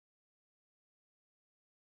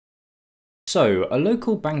So, a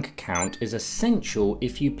local bank account is essential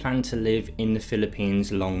if you plan to live in the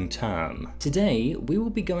Philippines long term. Today, we will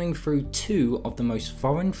be going through two of the most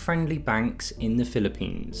foreign-friendly banks in the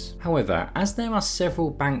Philippines. However, as there are several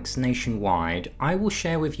banks nationwide, I will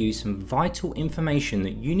share with you some vital information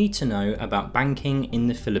that you need to know about banking in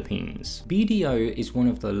the Philippines. BDO is one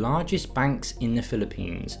of the largest banks in the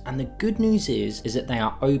Philippines, and the good news is that they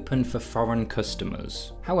are open for foreign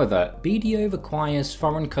customers. However, BDO requires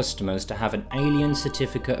foreign customers to have an alien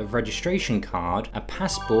certificate of registration card, a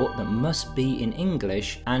passport that must be in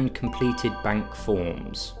English, and completed bank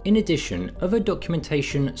forms. In addition, other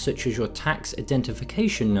documentation such as your tax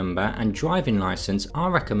identification number and driving license are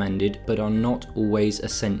recommended but are not always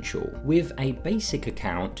essential. With a basic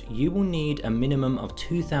account, you will need a minimum of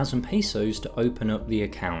 2,000 pesos to open up the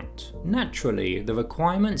account. Naturally, the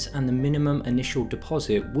requirements and the minimum initial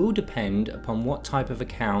deposit will depend upon what type of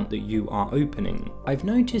account that you are opening. I've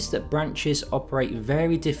noticed that branches operate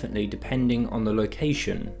very differently depending on the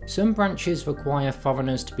location. Some branches require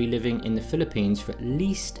foreigners to be living in the Philippines for at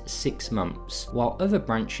least 6 months, while other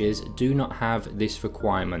branches do not have this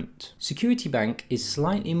requirement. Security Bank is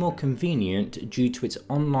slightly more convenient due to its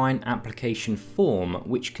online application form,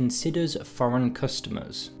 which considers foreign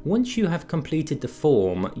customers. Once you have completed the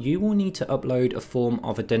form, you will need to upload a form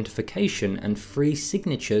of identification and 3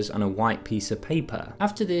 signatures on a white piece of paper.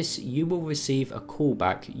 After this, you will receive a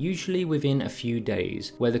callback, usually within a few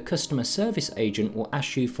days, where the customer service agent will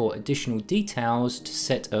ask you for additional details to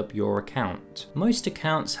set up your account. Most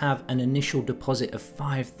accounts have an initial deposit of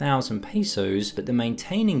 5,000 pesos, but the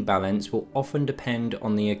maintaining balance will often depend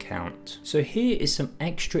on the account. So here is some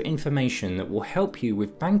extra information that will help you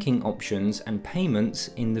with banking options and payments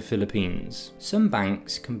in the Philippines. Some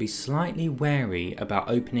banks can be slightly wary about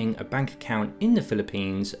opening a bank account in the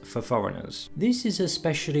Philippines for foreigners. This is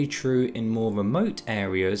especially true in more remote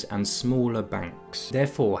areas and smaller banks.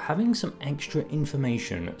 Therefore, having some extra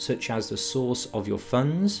information such as the source of your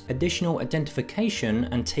funds, additional identification,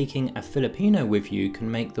 and taking a Filipino with you can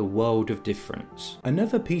make the world of difference.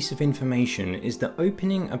 Another piece of information is that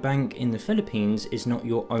opening a bank in the Philippines is not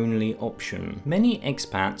your only option. Many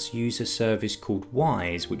expats use a service called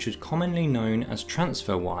Wise, which is commonly known as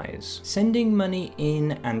TransferWise. Sending money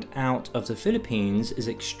in and out of the Philippines is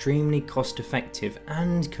extremely cost effective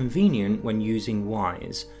and convenient when using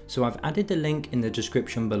Wise, so I've added the link in the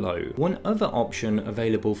description below. One other option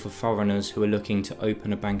available for foreigners who are looking to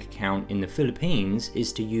open a bank account in the Philippines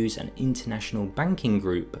is to use an international banking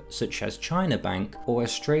group such as China Bank or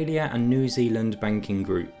Australia and New Zealand Banking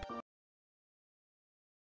Group.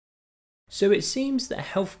 So it seems that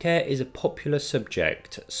healthcare is a popular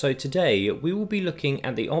subject, so today we will be looking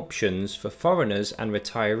at the options for foreigners and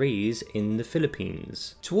retirees in the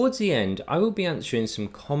Philippines. Towards the end, I will be answering some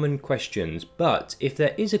common questions, but if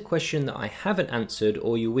there is a question that I haven't answered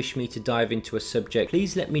or you wish me to dive into a subject,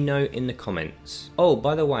 please let me know in the comments. Oh,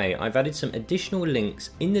 by the way, I've added some additional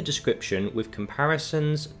links in the description with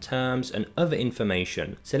comparisons, terms, and other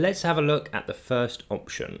information. So let's have a look at the first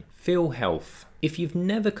option, PhilHealth. If you've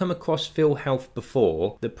never come across PhilHealth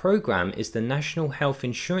before, the program is the national health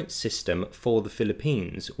insurance system for the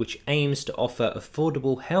Philippines, which aims to offer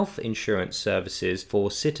affordable health insurance services for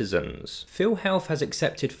citizens. PhilHealth has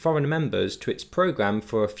accepted foreign members to its program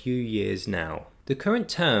for a few years now. The current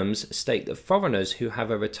terms state that foreigners who have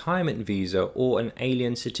a retirement visa or an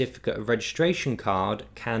alien certificate of registration card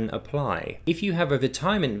can apply. If you have a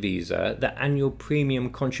retirement visa, the annual premium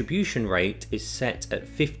contribution rate is set at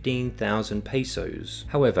 15,000 pesos.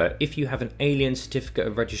 However, if you have an alien certificate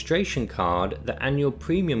of registration card, the annual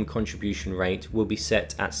premium contribution rate will be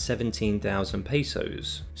set at 17,000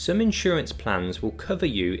 pesos. Some insurance plans will cover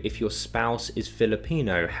you if your spouse is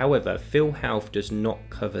Filipino, however, PhilHealth does not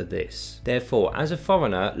cover this. Therefore, as a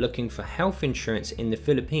foreigner looking for health insurance in the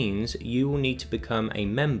Philippines, you will need to become a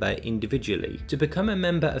member individually. To become a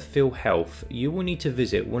member of PhilHealth, you will need to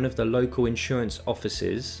visit one of the local insurance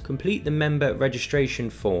offices, complete the member registration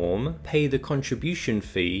form, pay the contribution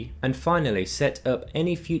fee, and finally set up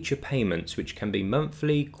any future payments, which can be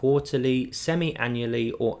monthly, quarterly,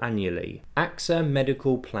 semi-annually, or annually. AXA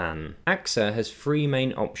Medical Plan. AXA has 3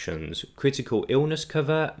 main options: critical illness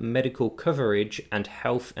cover, medical coverage, and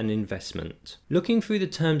health and investment. Looking through the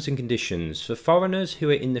terms and conditions, for foreigners who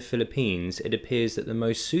are in the Philippines, it appears that the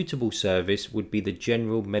most suitable service would be the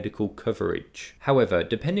general medical coverage. However,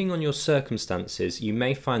 depending on your circumstances, you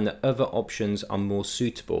may find that other options are more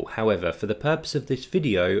suitable. However, for the purpose of this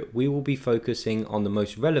video, we will be focusing on the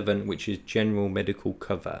most relevant, which is general medical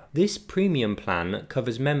cover. This premium plan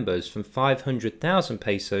covers members from 500,000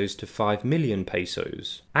 pesos to 5 million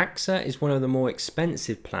pesos. AXA is one of the more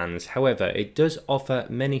expensive plans, however, it does offer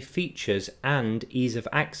many features and ease of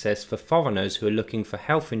access for foreigners who are looking for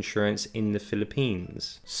health insurance in the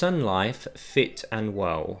Philippines. Sun Life Fit and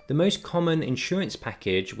Well. The most common insurance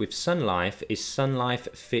package with Sun Life is Sun Life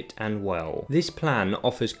Fit and Well. This plan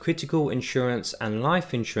offers critical insurance and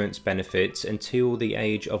life insurance benefits until the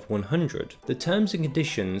age of 100. The terms and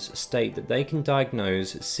conditions state that they can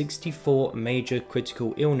diagnose 64 major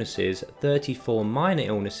critical illnesses, 34 minor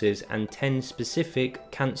illnesses and 10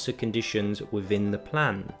 specific cancer conditions within the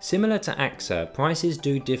plan. Similar to AXA, prices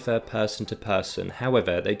do differ person to person,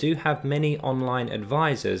 however they do have many online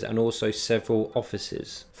advisors and also several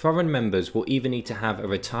offices. Foreign members will either need to have a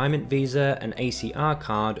retirement visa, an ACR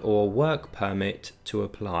card or a work permit to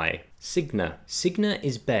apply. Cigna. Cigna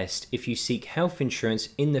is best if you seek health insurance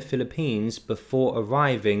in the Philippines before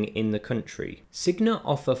arriving in the country. Cigna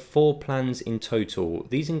offer 4 plans in total.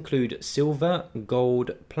 These include Silver,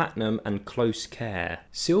 Gold, Platinum and Close Care.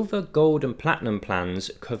 Silver, Gold and Platinum plans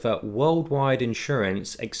cover worldwide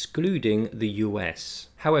insurance excluding the US.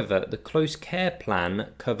 However, the Close Care plan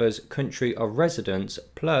covers country of residence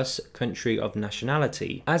plus country of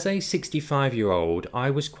nationality. As a 65-year-old,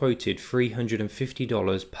 I was quoted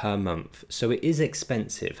 $350 per month, so it is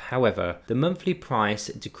expensive. However, the monthly price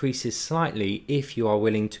decreases slightly if you are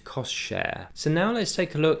willing to cost share. So now let's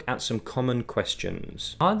take a look at some common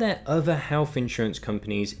questions. Are there other health insurance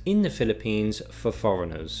companies in the Philippines for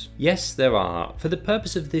foreigners? Yes, there are. For the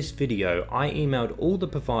purpose of this video, I emailed all the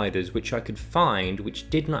providers which I could find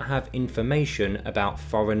which did not have information about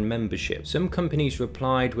foreign membership. Some companies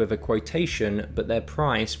replied with a quotation, but their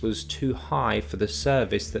price was too high for the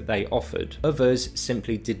service that they offered. Others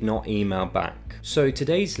simply did not email back. So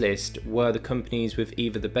today's list were the companies with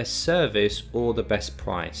either the best service or the best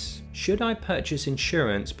price. Should I purchase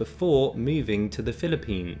insurance before moving to the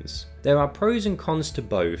Philippines? There are pros and cons to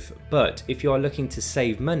both, but if you are looking to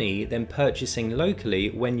save money, then purchasing locally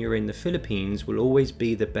when you're in the Philippines will always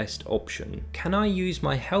be the best option. Can I use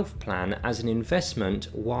my health plan as an investment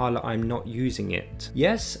while I'm not using it?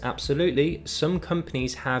 Yes, absolutely. Some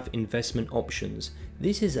companies have investment options.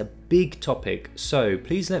 This is a big topic, so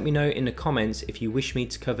please let me know in the comments if you wish me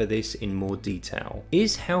to cover this in more detail.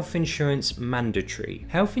 Is health insurance mandatory?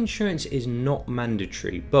 Health insurance is not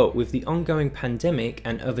mandatory, but with the ongoing pandemic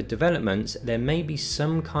and other developments, there may be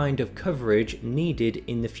some kind of coverage needed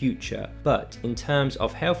in the future. But in terms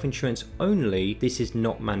of health insurance only, this is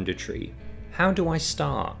not mandatory. How do I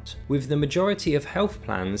start? With the majority of health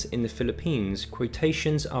plans in the Philippines,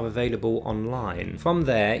 quotations are available online. From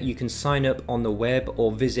there, you can sign up on the web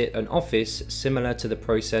or visit an office similar to the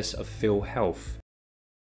process of PhilHealth.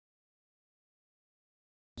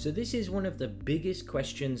 So this is one of the biggest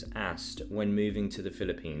questions asked when moving to the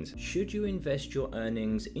Philippines. Should you invest your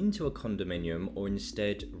earnings into a condominium or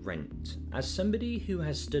instead rent? As somebody who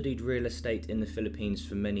has studied real estate in the Philippines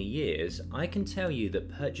for many years, I can tell you that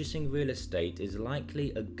purchasing real estate is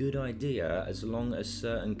likely a good idea as long as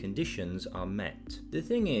certain conditions are met. The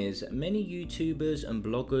thing is, many YouTubers and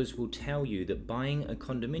bloggers will tell you that buying a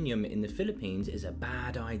condominium in the Philippines is a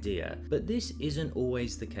bad idea, but this isn't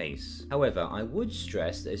always the case. However, I would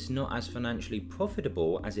stress that it's not as financially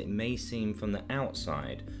profitable as it may seem from the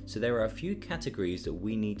outside, so there are a few categories that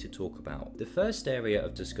we need to talk about. The first area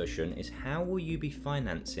of discussion is how will you be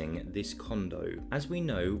financing this condo? As we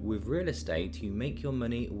know, with real estate you make your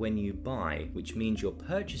money when you buy, which means your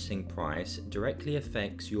purchasing price directly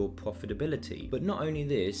affects your profitability. But not only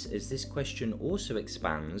this, as this question also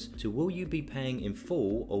expands to will you be paying in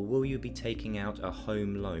full or will you be taking out a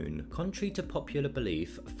home loan? Contrary to popular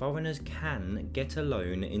belief, foreigners can get a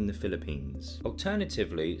loan in the Philippines.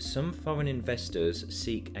 Alternatively, some foreign investors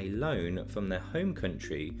seek a loan from their home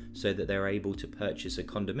country so that they're able to purchase a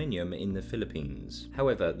condominium in the Philippines.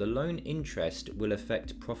 However, the loan interest will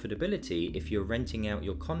affect profitability if you're renting out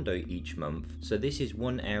your condo each month, so this is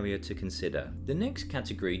one area to consider. The next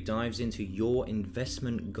category dives into your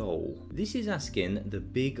investment goal. This is asking the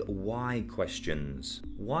big why questions.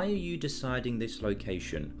 Why are you deciding this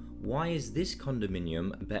location? Why is this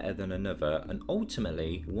condominium better than another? And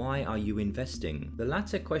ultimately, why are you investing? The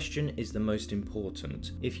latter question is the most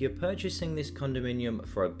important. If you're purchasing this condominium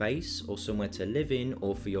for a base or somewhere to live in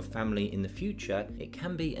or for your family in the future, it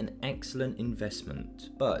can be an excellent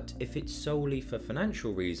investment. But if it's solely for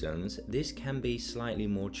financial reasons, this can be slightly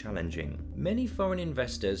more challenging. Many foreign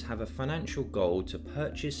investors have a financial goal to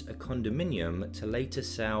purchase a condominium to later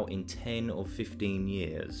sell in 10 or 15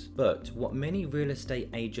 years. But what many real estate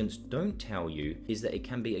agents don't tell you is that it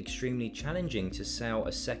can be extremely challenging to sell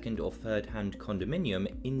a second or third hand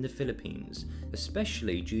condominium in the Philippines,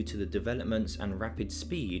 especially due to the developments and rapid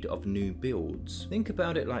speed of new builds. Think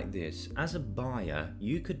about it like this: as a buyer,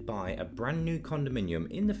 you could buy a brand new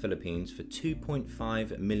condominium in the Philippines for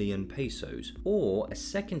 2.5 million pesos or a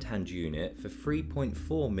second hand unit for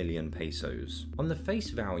 3.4 million pesos. On the face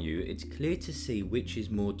value, it's clear to see which is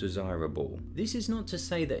more desirable. This is not to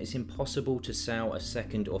say that it's impossible to sell a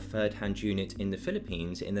second or third hand unit in the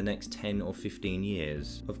Philippines in the next 10 or 15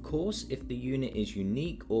 years. Of course, if the unit is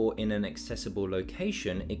unique or in an accessible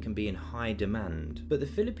location, it can be in high demand. But the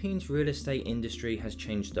Philippines real estate industry has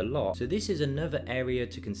changed a lot, so this is another area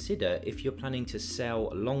to consider if you're planning to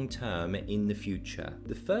sell long term in the future.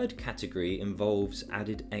 The third category involves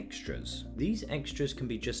added extras. These extras can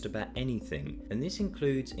be just about anything, and this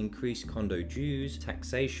includes increased condo dues,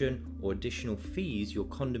 taxation, or additional fees your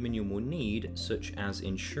condominium will need, such as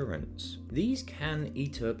insurance. These can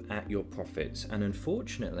eat up at your profits, and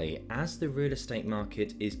unfortunately, as the real estate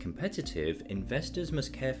market is competitive, investors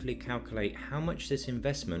must carefully calculate how much this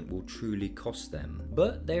investment will truly cost them.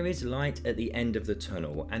 But there is light at the end of the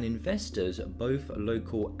tunnel, and investors, both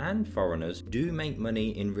local and foreigners, do make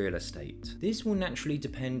money in real estate. This will naturally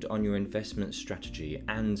depend on your investment strategy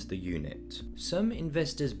and the unit. Some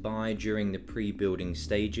investors buy during the pre-building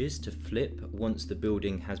stages to flip once the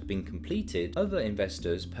building has been completed. Other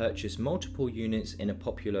investors purchase multiple units in a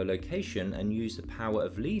popular location and use the power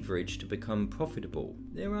of leverage to become profitable.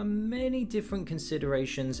 There are many different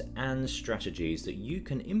considerations and strategies that you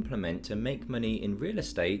can implement to make money in real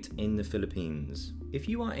estate in the Philippines. If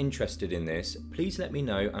you are interested in this, please let me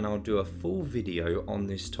know and I'll do a full video on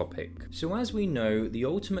this topic. So as we know, the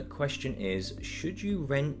ultimate question is, should you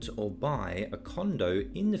rent or buy a condo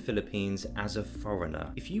in the Philippines as a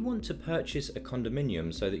foreigner? If you want to purchase a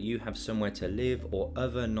condominium so that you have somewhere to live or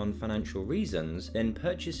other non-financial reasons, then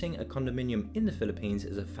purchasing a condominium in the Philippines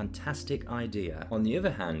is a fantastic idea. On the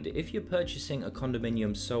other hand, if you're purchasing a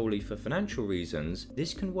condominium solely for financial reasons,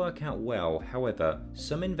 this can work out well. However,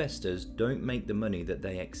 some investors don't make the money that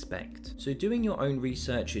they expect. So doing your own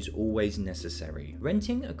research is always necessary.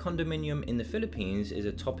 Renting a condominium in the Philippines is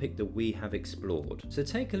a topic that we have explored. So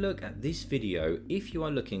take a look at this video if you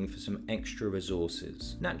are looking for some extra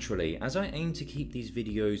resources. Naturally, as I aim to keep these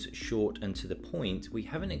videos short and to the point, we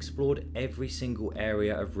haven't explored every single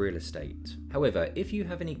area of real estate. However, if you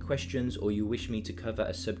have any questions or you wish me to cover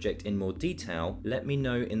a subject in more detail, let me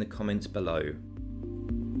know in the comments below.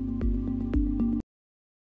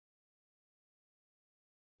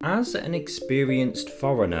 As an experienced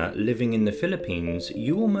foreigner living in the Philippines,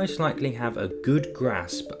 you will most likely have a good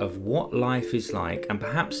grasp of what life is like and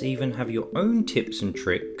perhaps even have your own tips and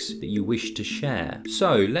tricks that you wish to share.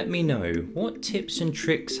 So let me know, what tips and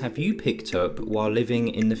tricks have you picked up while living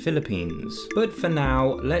in the Philippines? But for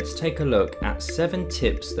now, let's take a look at 7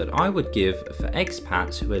 tips that I would give for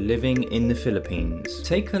expats who are living in the Philippines.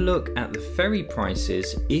 Take a look at the ferry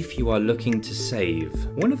prices if you are looking to save.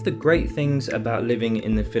 One of the great things about living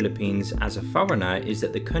in the Philippines as a foreigner is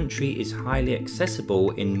that the country is highly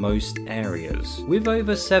accessible in most areas. With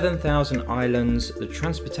over 7,000 islands, the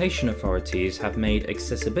transportation authorities have made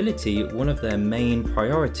accessibility one of their main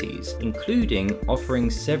priorities, including offering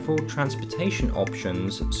several transportation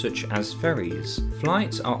options such as ferries.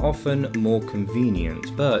 Flights are often more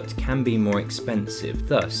convenient, but can be more expensive.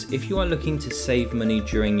 Thus, if you are looking to save money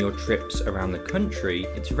during your trips around the country,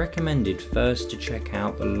 it's recommended first to check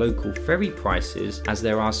out the local ferry prices, as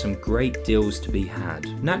there are some great deals to be had.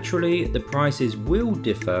 Naturally, the prices will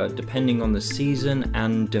differ depending on the season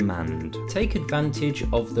and demand. Take advantage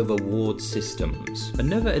of the reward systems.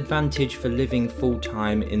 Another advantage for living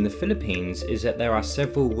full-time in the Philippines is that there are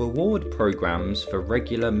several reward programs for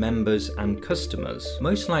regular members and customers.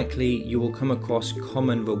 Most likely, you will come across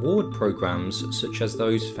common reward programs such as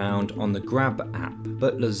those found on the Grab app.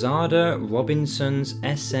 But Lazada, Robinsons,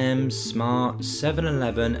 SM, Smart,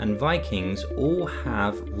 7-Eleven and Vikings all have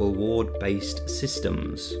have reward-based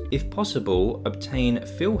systems. If possible, obtain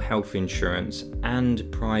full health insurance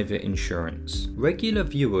and private insurance. Regular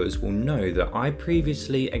viewers will know that I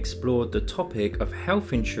previously explored the topic of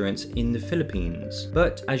health insurance in the Philippines,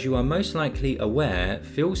 but as you are most likely aware,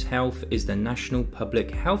 PhilHealth is the national public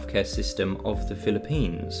healthcare system of the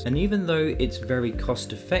Philippines, and even though it's very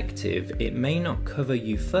cost effective, it may not cover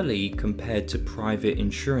you fully compared to private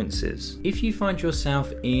insurances. If you find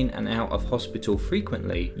yourself in and out of hospital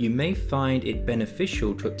frequently, you may find it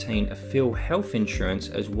beneficial to obtain a full health insurance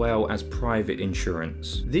as well as private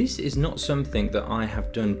insurance. This is not something that I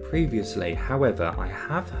have done previously, however, I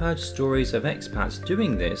have heard stories of expats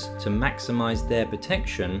doing this to maximize their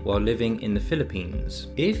protection while living in the Philippines.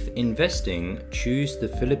 If investing, choose the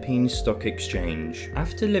Philippines Stock Exchange.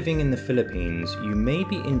 After living in the Philippines, you may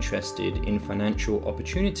be interested in financial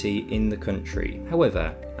opportunity in the country.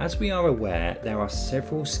 However, as we are aware, there are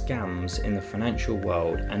several scams in the financial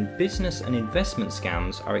world, and business and investment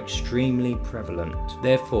scams are extremely prevalent.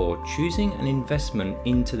 Therefore, choosing an investment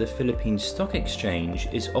into the Philippines Stock Exchange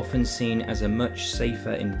is often seen as a much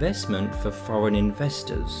safer investment for foreign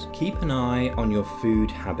investors. Keep an eye on your food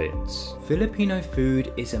habits. Filipino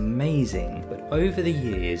food is amazing, but over the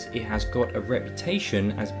years it has got a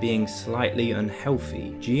reputation as being slightly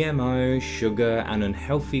unhealthy. GMO, sugar, and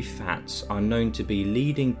unhealthy fats are known to be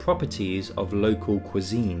leading properties of local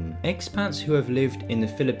cuisine. Expats who have lived in the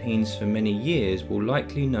Philippines for many years will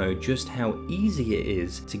likely know just how easy it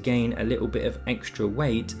is to gain a little bit of extra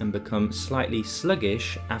weight and become slightly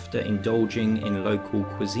sluggish after indulging in local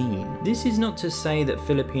cuisine. This is not to say that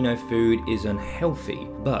Filipino food is unhealthy,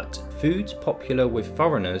 but foods popular with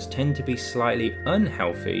foreigners tend to be slightly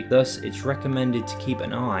unhealthy, thus it's recommended to keep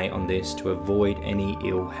an eye on this to avoid any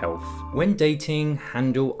ill health. When dating,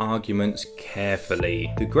 handle arguments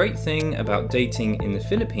carefully. The great thing about dating in the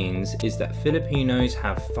Philippines is that Filipinos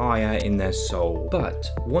have fire in their soul.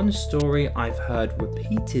 But one story I've heard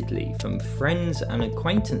repeatedly from friends and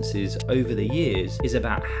acquaintances over the years is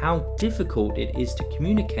about how difficult it is to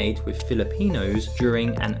communicate with Filipinos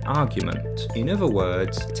during an argument. In other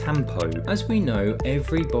words, tempo. As we know,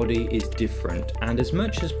 everybody is different, and as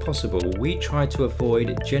much as possible we try to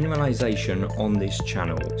avoid generalization on this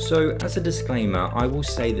channel. So as a disclaimer, I will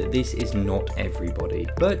say that this is not everybody,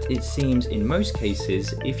 but it seems in most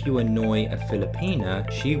cases if you annoy a Filipina,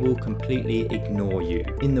 she will completely ignore you.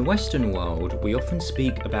 In the Western world, we often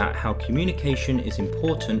speak about how communication is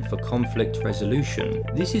important for conflict resolution.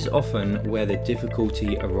 This is often where the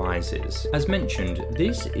difficulty arises. As mentioned,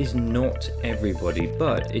 this is not everybody,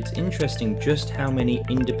 but it's interesting just how many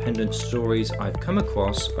independent stories I've come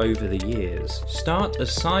across over the years. Start a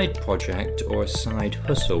side project or a side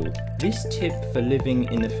hustle. This tip for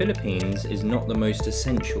living in the Philippines is not the most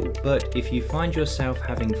essential, but if you find yourself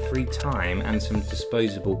having free time and some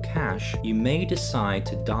disposable cash, you may decide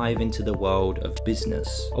to dive into the world of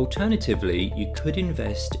business. Alternatively, you could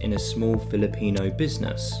invest in a small Filipino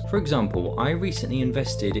business. For example, I recently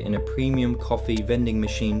invested in a premium coffee vending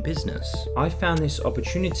machine business. I found this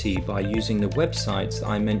opportunity by using the websites that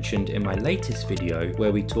I mentioned in my latest video,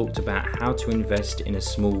 where we talked about how to invest in a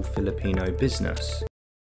small Filipino business.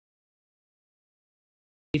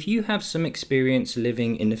 If you have some experience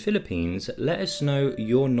living in the Philippines, let us know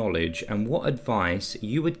your knowledge and what advice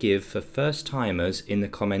you would give for first-timers in the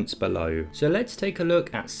comments below. So let's take a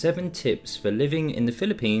look at 7 tips for living in the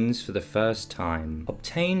Philippines for the first time.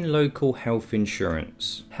 Obtain local health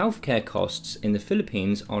insurance. Healthcare costs in the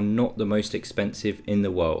Philippines are not the most expensive in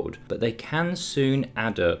the world, but they can soon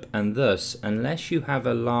add up, and thus, unless you have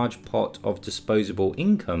a large pot of disposable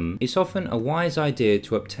income, it's often a wise idea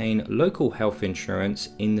to obtain local health insurance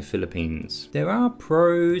in the Philippines. There are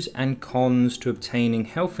pros and cons to obtaining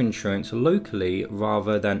health insurance locally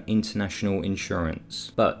rather than international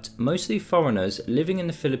insurance, but mostly foreigners living in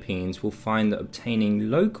the Philippines will find that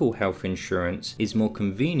obtaining local health insurance is more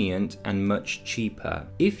convenient and much cheaper.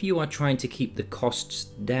 If you are trying to keep the costs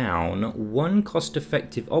down, one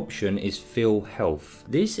cost-effective option is PhilHealth.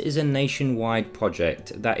 This is a nationwide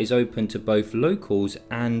project that is open to both locals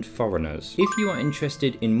and foreigners. If you are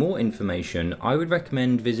interested in more information, I would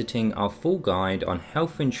recommend visiting our full guide on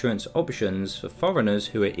health insurance options for foreigners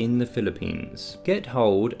who are in the Philippines. Get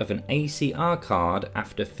hold of an ACR card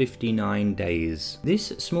after 59 days. This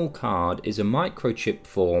small card is a microchip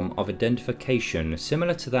form of identification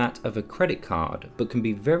similar to that of a credit card, but can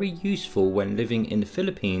be very useful when living in the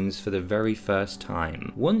Philippines for the very first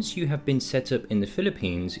time. Once you have been set up in the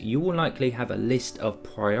Philippines, you will likely have a list of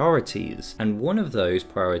priorities, and one of those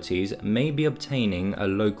priorities may be obtaining a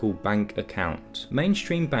local bank account. Main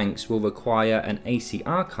mainstream banks will require an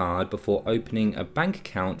ACR card before opening a bank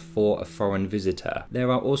account for a foreign visitor.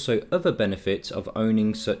 There are also other benefits of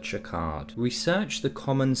owning such a card. Research the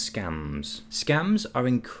common scams. Scams are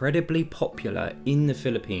incredibly popular in the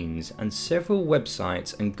Philippines, and several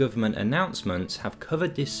websites and government announcements have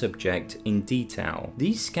covered this subject in detail.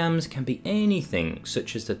 These scams can be anything,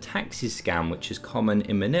 such as the taxi scam, which is common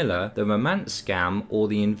in Manila, the romance scam, or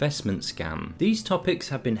the investment scam. These topics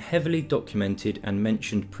have been heavily documented and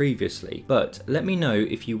mentioned previously, but let me know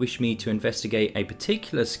if you wish me to investigate a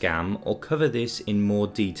particular scam or cover this in more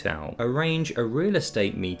detail. Arrange a real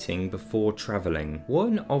estate meeting before traveling.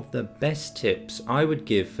 One of the best tips I would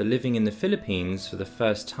give for living in the Philippines for the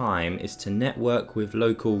first time is to network with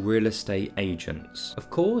local real estate agents. Of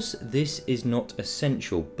course, this is not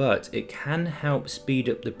essential, but it can help speed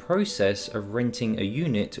up the process of renting a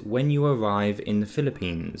unit when you arrive in the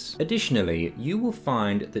Philippines. Additionally, you will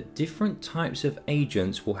find that different types of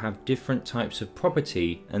agents will have different types of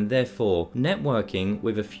property, and therefore networking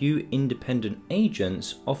with a few independent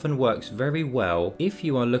agents often works very well if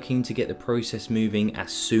you are looking to get the process moving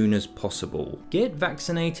as soon as possible. Get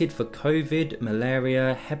vaccinated for COVID,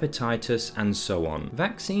 malaria, hepatitis, and so on.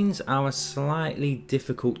 Vaccines are a slightly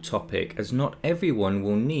difficult topic as not everyone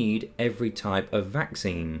will need every type of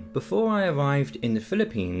vaccine. Before I arrived in the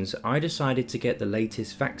Philippines, I decided to get the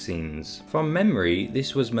latest vaccines. From memory,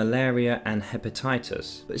 this was malaria and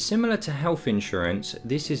hepatitis. But similar to health insurance,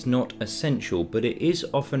 this is not essential, but it is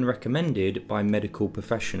often recommended by medical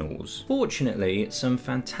professionals. Fortunately, some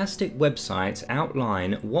fantastic websites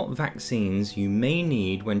outline what vaccines you may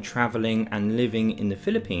need when traveling and living in the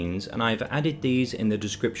Philippines, and I've added these in the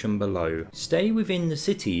description below. Stay within the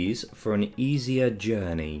cities for an easier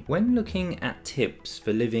journey. When looking at tips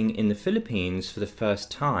for living in the Philippines for the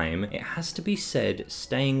first time, it has to be said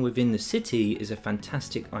staying within the city is a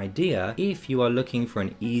fantastic idea if you are looking for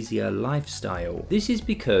an easier lifestyle. This is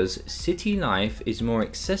because city life is more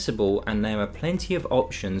accessible and there are plenty of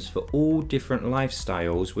options for all different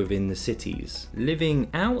lifestyles within the cities. Living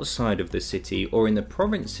outside of the city or in the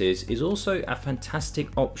provinces is also a fantastic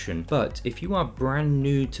option, but if you are brand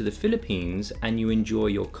new to the Philippines and you enjoy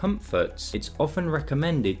your comforts, it's often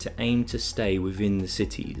recommended to aim to stay within the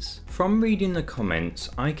cities. From reading the comments,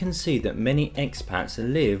 I can see that many expats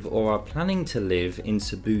live or are planning to live in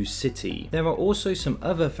Cebu City. There are also some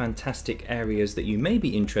other fantastic areas that you may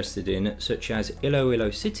be interested in, such as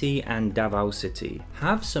Iloilo City and Davao City.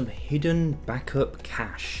 Have some hidden backup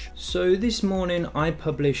cash. So this morning I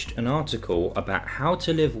published an article about how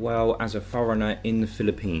to live well as a foreigner in the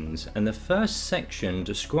Philippines, and the first section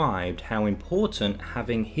described how important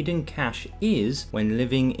having hidden cash is when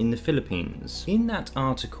living in the Philippines. In that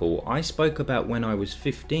article, I spoke about when I was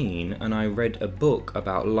 15 and I read a book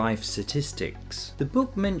about life statistics. The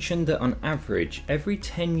book mentioned that on average, every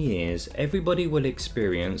 10 years, everybody will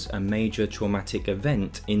experience a major traumatic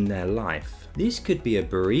event in their life. This could be a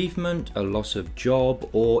bereavement, a loss of job,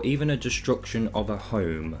 or even a destruction of a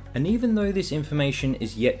home. And even though this information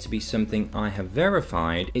is yet to be something I have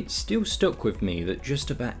verified, it still stuck with me that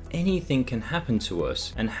just about anything can happen to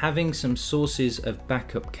us, and having some sources of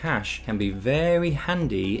backup cash can be very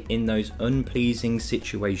handy in those unpleasing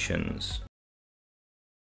situations.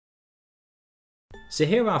 So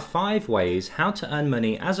here are 5 ways how to earn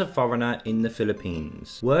money as a foreigner in the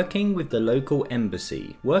Philippines. Working with the local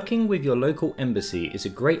embassy. Working with your local embassy is a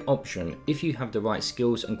great option if you have the right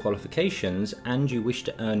skills and qualifications and you wish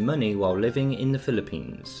to earn money while living in the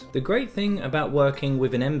Philippines. The great thing about working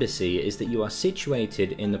with an embassy is that you are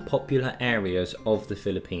situated in the popular areas of the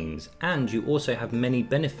Philippines, and you also have many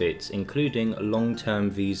benefits including long-term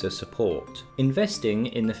visa support. Investing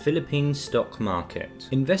in the Philippine stock market.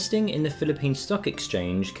 Investing in the Philippine stock exchange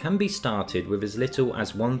can be started with as little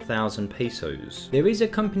as 1,000 pesos. There is a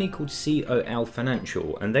company called COL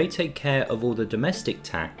Financial, and they take care of all the domestic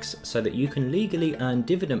tax so that you can legally earn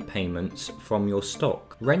dividend payments from your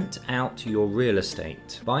stock. Rent out your real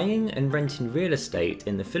estate. Buying and renting real estate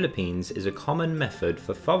in the Philippines is a common method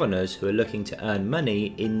for foreigners who are looking to earn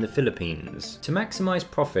money in the Philippines. To maximize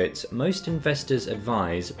profits, most investors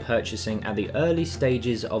advise purchasing at the early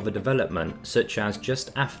stages of a development, such as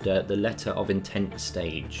just after the letter of intent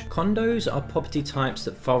stage. Condos are property types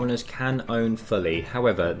that foreigners can own fully.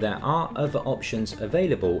 However, there are other options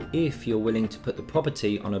available if you're willing to put the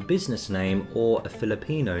property on a business name or a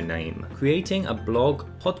Filipino name. Creating a blog,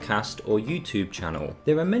 podcast, or YouTube channel.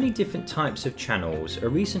 There are many different types of channels. A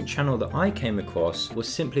recent channel that I came across was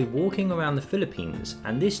simply walking around the Philippines,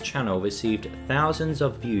 and this channel received thousands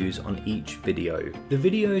of views on each video. The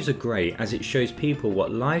videos are great as it shows people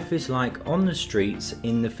what life is like on the streets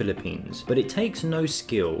in the Philippines, but it takes to no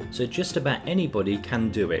skill, so just about anybody can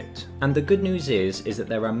do it. And the good news is that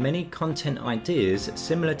there are many content ideas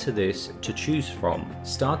similar to this to choose from.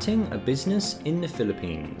 Starting a business in the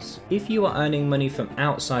Philippines. If you are earning money from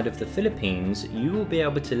outside of the Philippines, you will be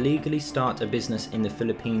able to legally start a business in the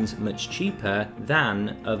Philippines much cheaper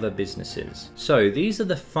than other businesses. So these are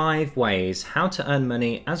the 5 ways how to earn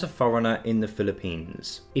money as a foreigner in the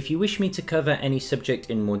Philippines. If you wish me to cover any subject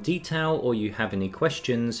in more detail or you have any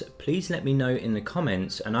questions, please let me know in the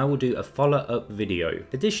comments and I will do a follow-up video.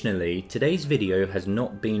 Additionally, today's video has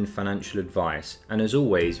not been financial advice, and as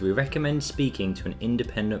always, we recommend speaking to an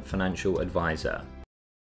independent financial advisor.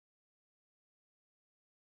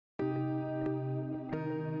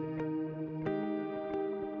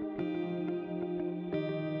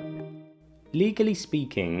 Legally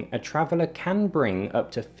speaking, a traveller can bring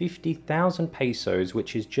up to 50,000 pesos,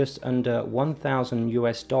 which is just under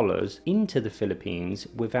 $1,000 into the Philippines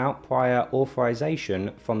without prior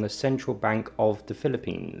authorization from the Central Bank of the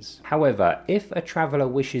Philippines. However, if a traveller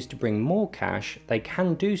wishes to bring more cash, they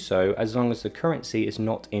can do so as long as the currency is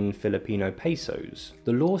not in Filipino pesos.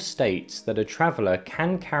 The law states that a traveller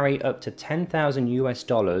can carry up to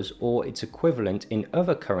 $10,000 or its equivalent in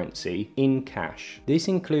other currency in cash. This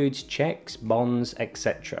includes checks, bonds,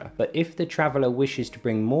 etc. But if the traveller wishes to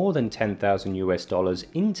bring more than $10,000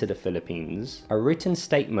 into the Philippines, a written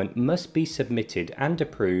statement must be submitted and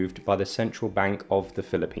approved by the Central Bank of the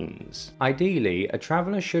Philippines. Ideally, a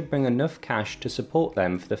traveller should bring enough cash to support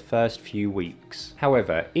them for the first few weeks.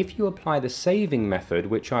 However, if you apply the saving method,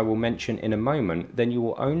 which I will mention in a moment, then you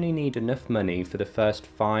will only need enough money for the first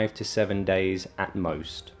 5 to 7 days at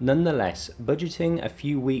most. Nonetheless, budgeting a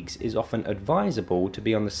few weeks is often advisable to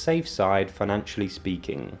be on the safe side financially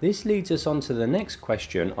speaking. This leads us on to the next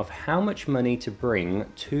question of how much money to bring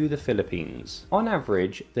to the Philippines. On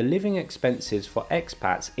average, the living expenses for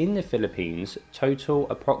expats in the Philippines total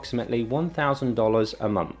approximately $1,000 a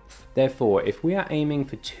month. Therefore, if we are aiming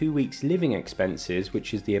for 2 weeks living expenses,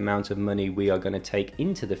 which is the amount of money we are going to take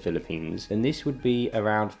into the Philippines, then this would be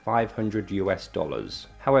around $500.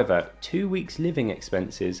 However, 2 weeks living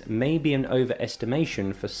expenses may be an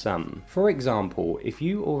overestimation for some. For example, if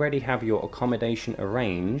you already have your accommodation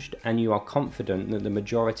arranged and you are confident that the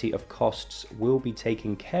majority of costs will be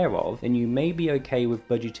taken care of, then you may be okay with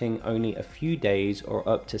budgeting only a few days or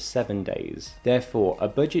up to 7 days. Therefore, a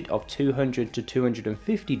budget of $200 to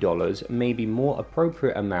 $250 may be more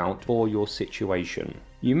appropriate amount for your situation.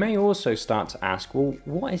 You may also start to ask, well,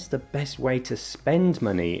 what is the best way to spend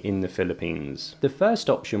money in the Philippines? The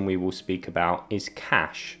first option we will speak about is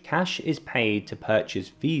cash. Cash is paid to purchase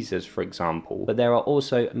visas, for example, but there are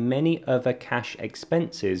also many other cash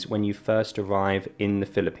expenses when you first arrive in the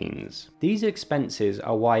Philippines. These expenses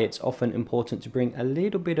are why it's often important to bring a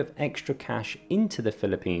little bit of extra cash into the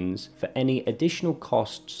Philippines for any additional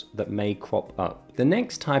costs that may crop up. The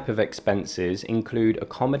next type of expenses include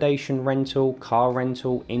accommodation rental, car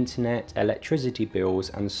rental, internet, electricity bills,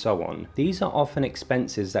 and so on. These are often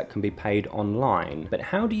expenses that can be paid online. But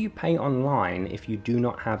how do you pay online if you do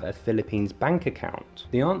not have a Philippines bank account?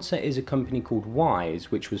 The answer is a company called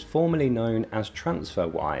Wise, which was formerly known as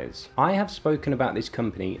TransferWise. I have spoken about this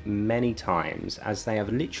company many times as they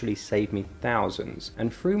have literally saved me thousands,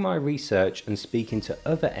 and through my research and speaking to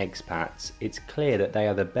other expats, it's clear that they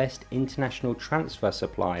are the best international transfer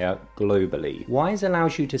supplier globally. Wise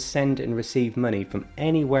allows you to send and receive money from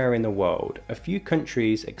anywhere in the world, a few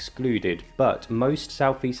countries excluded, but most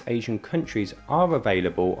Southeast Asian countries are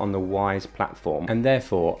available on the Wise platform, and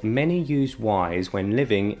therefore many use Wise when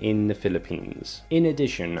living in the Philippines. In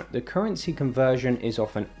addition, the currency conversion is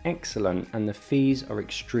often excellent and the fees are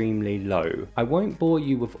extremely low. I won't bore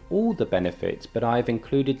you with all the benefits, but I've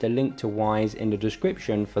included the link to Wise in the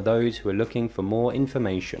description for those who are looking for more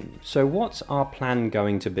information. So what's our plan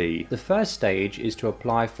going to be? The first stage is to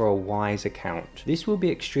apply for a Wise account. This will be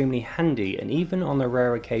extremely handy, and even on the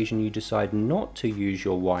rare occasion you decide not to use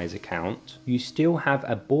your Wise account, you still have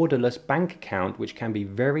a borderless bank account which can be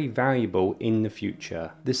very valuable in the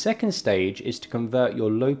future. The second stage is to convert your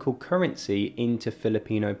local currency into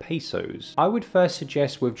Filipino pesos. I would first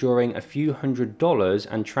suggest withdrawing a few $100s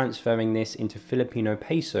and transferring this into Filipino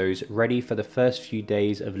pesos ready for the first few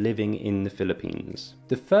days of living in the Philippines.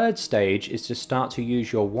 The third stage is to start to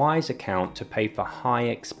use your Wise account to pay for high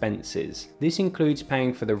expenses. This includes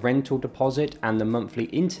paying for the rental deposit and the monthly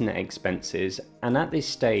internet expenses, and at this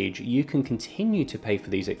stage you can continue to pay for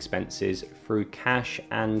these expenses through cash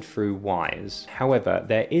and through Wise. However,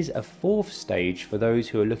 there is a fourth stage for those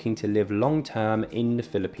who are looking to live long term in the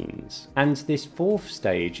Philippines. And this fourth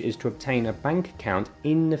stage is to obtain a bank account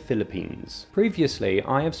in the Philippines. Previously,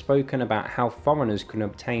 I have spoken about how foreigners can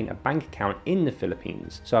obtain a bank account in the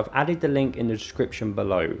Philippines, so I've added the link in the description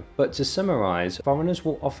below. But to summarize, foreigners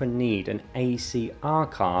will often need an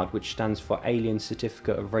ACR card, which stands for Alien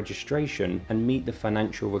Certificate of Registration, and meet the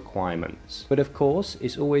financial requirements. But of course,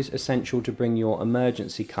 it's always essential to bring your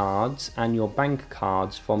emergency cards and your bank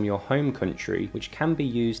cards from your home country, which can be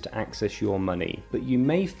used to access your money. But you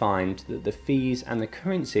may find that the fees and the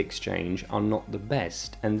currency exchange are not the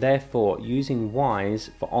best, and therefore using Wise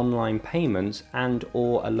for online payments and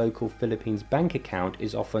or a local Philippines bank account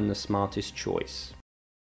is often the smartest choice.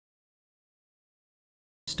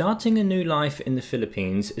 Starting a new life in the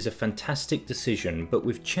Philippines is a fantastic decision, but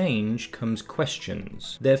with change comes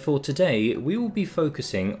questions. Therefore today we will be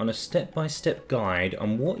focusing on a step-by-step guide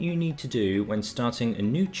on what you need to do when starting a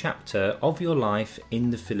new chapter of your life in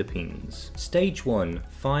the Philippines. Stage 1.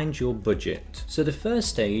 Find your budget. So the first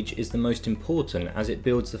stage is the most important as it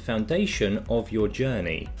builds the foundation of your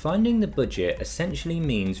journey. Finding the budget essentially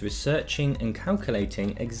means researching and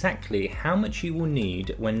calculating exactly how much you will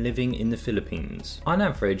need when living in the Philippines. On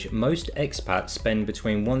average, most expats spend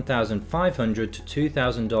between $1,500 to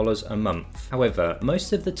 $2,000 a month. However,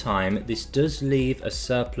 most of the time this does leave a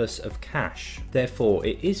surplus of cash. Therefore,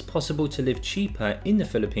 it is possible to live cheaper in the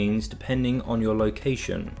Philippines depending on your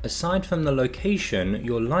location. Aside from the location,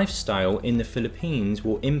 your lifestyle in the Philippines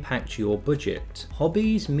will impact your budget.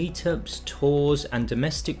 Hobbies, meetups, tours, and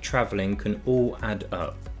domestic traveling can all add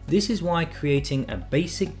up. This is why creating a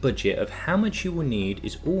basic budget of how much you will need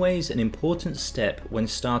is always an important step when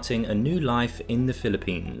starting a new life in the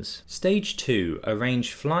Philippines. Stage 2.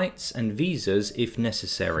 Arrange flights and visas if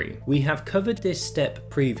necessary. We have covered this step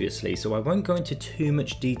previously, so I won't go into too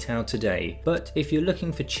much detail today, but if you're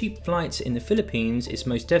looking for cheap flights in the Philippines, it's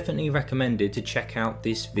most definitely recommended to check out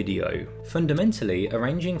this video. Fundamentally,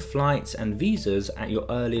 arranging flights and visas at your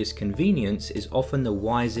earliest convenience is often the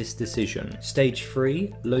wisest decision. Stage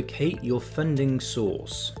 3. Locate your funding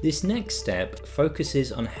source. This next step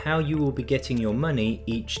focuses on how you will be getting your money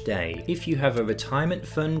each day. If you have a retirement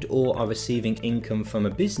fund or are receiving income from a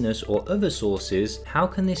business or other sources, how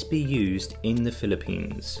can this be used in the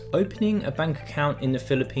Philippines? Opening a bank account in the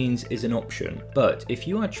Philippines is an option, but if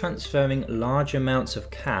you are transferring large amounts of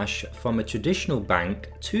cash from a traditional bank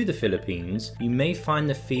to the Philippines, you may find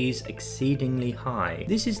the fees exceedingly high.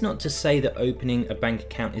 This is not to say that opening a bank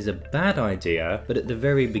account is a bad idea, but at the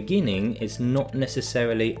very beginning it's not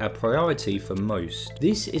necessarily a priority for most.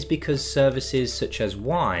 This is because services such as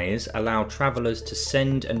Wise allow travelers to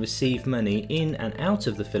send and receive money in and out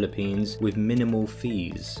of the Philippines with minimal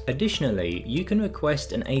fees. Additionally, you can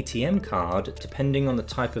request an ATM card depending on the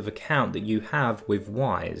type of account that you have with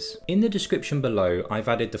Wise. In the description below, I've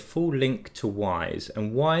added the full link to Wise,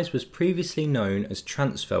 and Wise was previously known as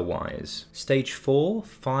TransferWise. Stage 4.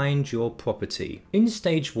 Find your property. In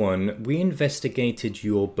stage 1, we investigated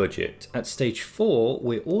your budget. At stage 4,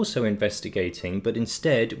 we're also investigating, but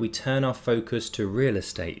instead we turn our focus to real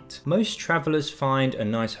estate. Most travelers find a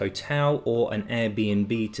nice hotel or an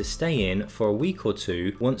Airbnb to stay in for a week or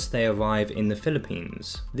two once they arrive in the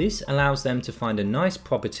Philippines. This allows them to find a nice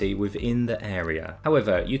property within the area.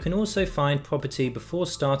 However, you can also find property before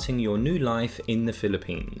starting your new life in the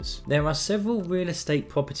Philippines. There are several real estate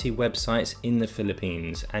property websites in the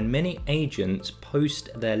Philippines, and many agents post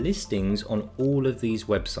their listings on all of these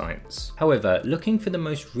websites. However, looking for the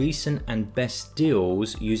most recent and best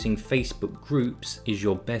deals using Facebook groups is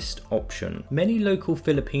your best option. Many local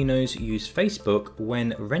Filipinos use Facebook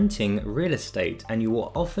when renting real estate, and you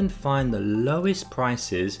will often find the lowest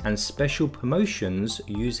prices and special promotions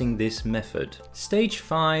using this method. Stage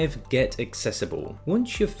 5. Get accessible.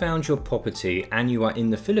 Once you've found your property and you are in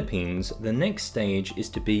the Philippines, the next stage is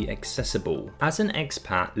to be accessible. As an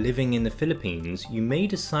expat living in the Philippines, you may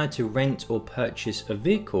decide to rent or purchase a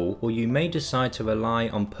vehicle, or you may decide to rely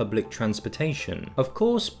on public transportation. Of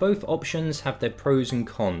course, both options have their pros and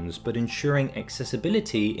cons, but ensuring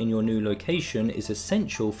accessibility in your new location is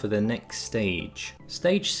essential for the next stage.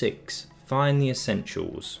 Stage 6. Find the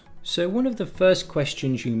essentials. So one of the first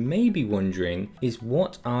questions you may be wondering is,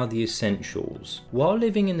 what are the essentials? While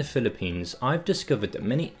living in the Philippines, I've discovered that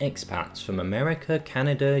many expats from America,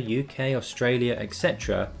 Canada, UK, Australia,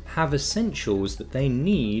 etc. have essentials that they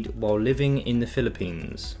need while living in the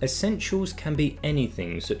Philippines. Essentials can be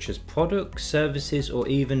anything such as products, services, or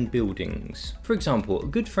even buildings. For example, a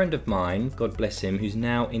good friend of mine, God bless him, who's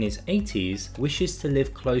now in his 80s, wishes to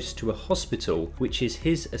live close to a hospital, which is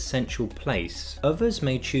his essential place. Others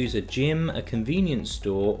may choose a gym, a convenience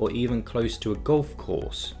store, or even close to a golf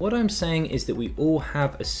course. What I'm saying is that we all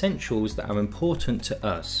have essentials that are important to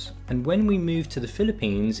us. And when we move to the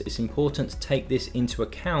Philippines, it's important to take this into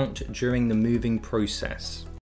account during the moving process.